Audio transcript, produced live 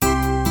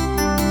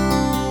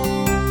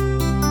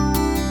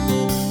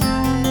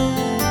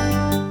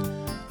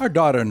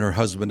daughter and her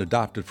husband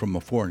adopted from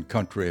a foreign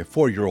country a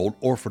 4-year-old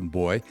orphan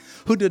boy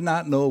who did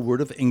not know a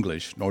word of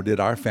English, nor did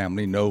our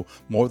family know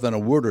more than a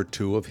word or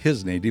two of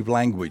his native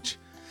language.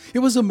 It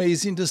was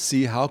amazing to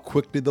see how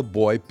quickly the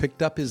boy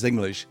picked up his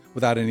English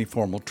without any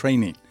formal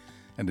training,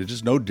 and it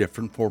is no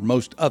different for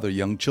most other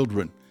young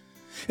children.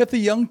 If the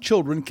young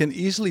children can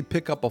easily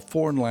pick up a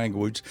foreign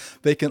language,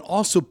 they can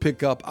also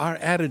pick up our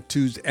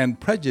attitudes and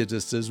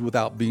prejudices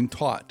without being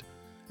taught,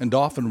 and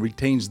often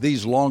retains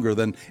these longer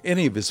than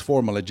any of his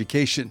formal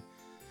education.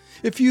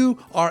 If you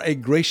are a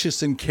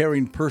gracious and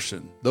caring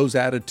person, those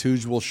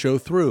attitudes will show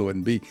through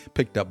and be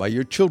picked up by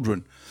your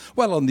children.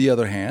 While on the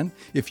other hand,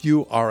 if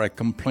you are a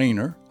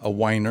complainer, a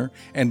whiner,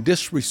 and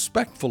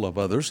disrespectful of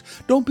others,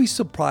 don't be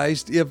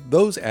surprised if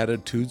those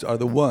attitudes are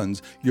the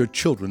ones your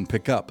children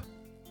pick up.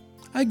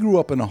 I grew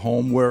up in a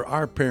home where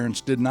our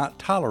parents did not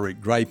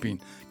tolerate griping,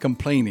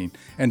 complaining,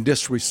 and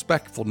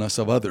disrespectfulness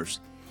of others,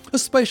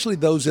 especially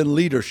those in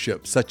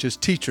leadership such as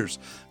teachers,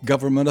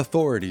 government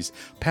authorities,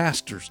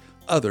 pastors,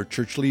 other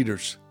church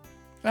leaders.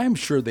 I am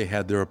sure they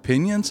had their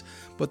opinions,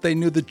 but they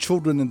knew the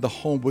children in the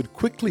home would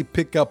quickly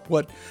pick up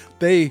what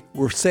they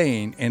were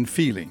saying and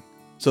feeling,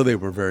 so they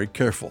were very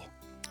careful.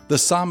 The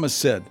psalmist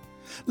said,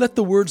 "Let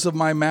the words of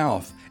my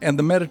mouth and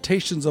the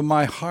meditations of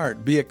my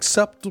heart be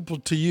acceptable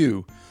to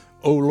you,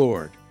 O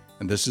Lord."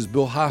 And this is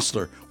Bill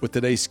Hostler with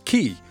today's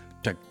Key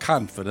to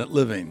Confident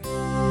Living.